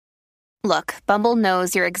Look, Bumble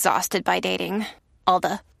knows you're exhausted by dating. All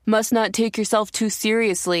the must not take yourself too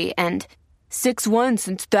seriously and 6'1"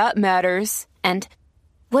 since that matters. And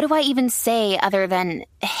what do I even say other than,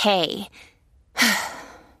 hey?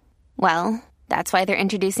 Well, that's why they're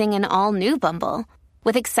introducing an all-new Bumble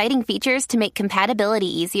with exciting features to make compatibility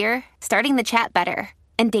easier, starting the chat better,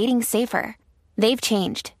 and dating safer. They've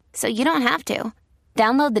changed, so you don't have to.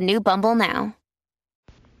 Download the new Bumble now.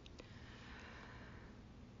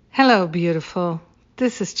 Hello, beautiful.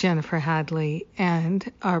 This is Jennifer Hadley,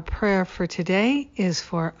 and our prayer for today is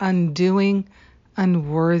for undoing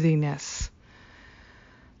unworthiness.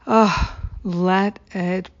 Oh, let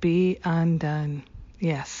it be undone.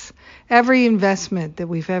 Yes. Every investment that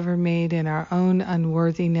we've ever made in our own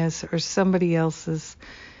unworthiness or somebody else's,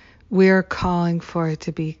 we're calling for it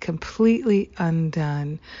to be completely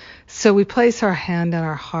undone. So we place our hand on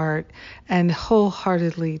our heart and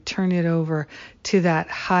wholeheartedly turn it over to that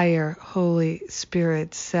higher Holy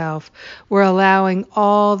Spirit self. We're allowing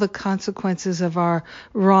all the consequences of our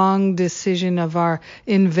wrong decision, of our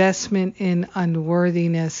investment in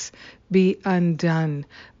unworthiness, be undone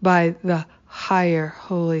by the higher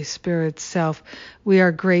Holy Spirit self. We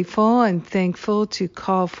are grateful and thankful to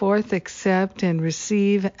call forth, accept, and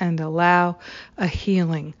receive and allow a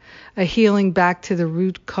healing back to the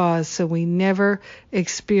root cause so we never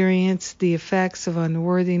experience the effects of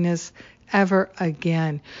unworthiness ever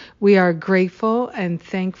again. We are grateful and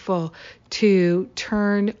thankful to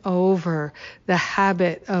turn over the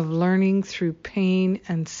habit of learning through pain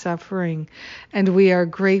and suffering. And we are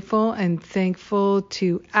grateful and thankful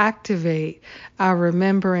to activate our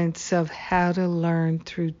remembrance of how to learn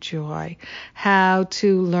through joy, how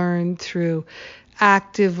to learn through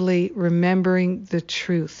actively remembering the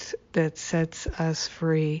truth that sets us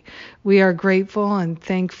free. We are grateful and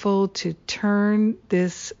thankful to turn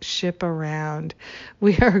this ship around.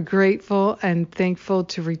 We are grateful and thankful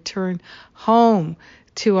to return home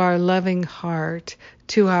to our loving heart,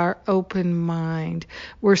 to our open mind.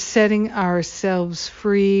 We're setting ourselves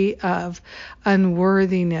free of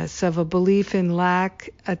unworthiness, of a belief in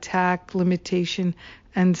lack, attack, limitation,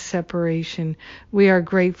 and separation. We are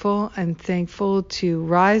grateful and thankful to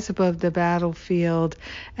rise above the battlefield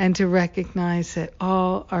and to recognize that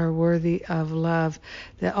all are worthy of love,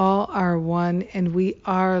 that all are one, and we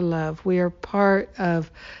are love. We are part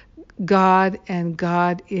of God, and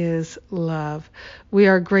God is love. We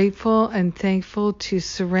are grateful and thankful to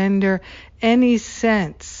surrender any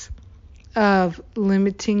sense of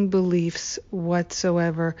limiting beliefs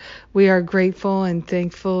whatsoever. We are grateful and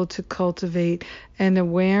thankful to cultivate an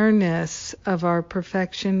awareness of our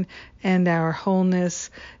perfection and our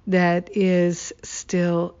wholeness that is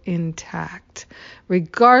still intact,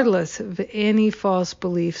 regardless of any false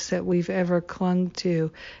beliefs that we've ever clung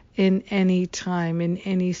to in any time, in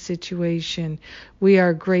any situation. We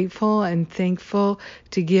are grateful and thankful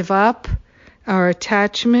to give up our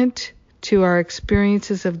attachment to our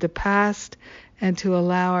experiences of the past and to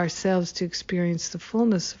allow ourselves to experience the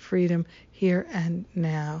fullness of freedom here and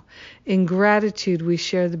now. In gratitude, we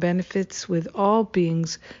share the benefits with all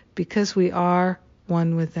beings because we are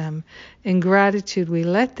one with them. In gratitude, we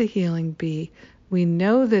let the healing be. We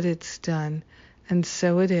know that it's done, and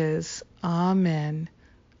so it is. Amen.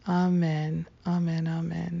 Amen. Amen.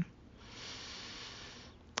 Amen.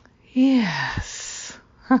 Yes.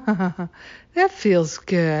 That feels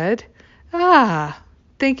good.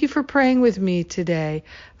 Thank you for praying with me today.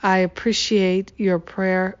 I appreciate your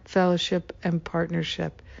prayer, fellowship, and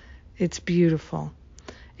partnership. It's beautiful.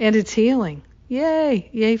 And it's healing. Yay.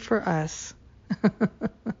 Yay for us.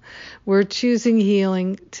 We're choosing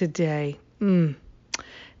healing today.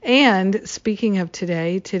 And speaking of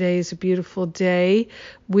today is a beautiful day.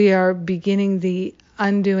 We are beginning the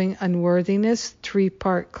Undoing Unworthiness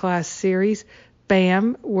 3-part class series.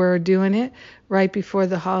 Bam, we're doing it right before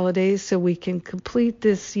the holidays so we can complete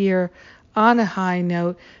this year on a high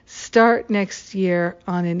note, start next year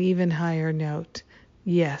on an even higher note.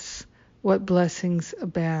 Yes, what blessings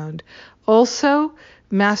abound. Also,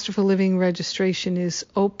 Masterful Living registration is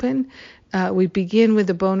open. We begin with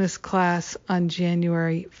a bonus class on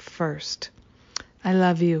January 1st. I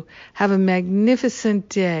love you. Have a magnificent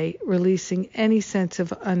day, releasing any sense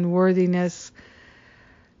of unworthiness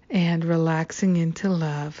and relaxing into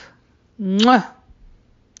love. Mwah!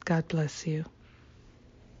 God bless you.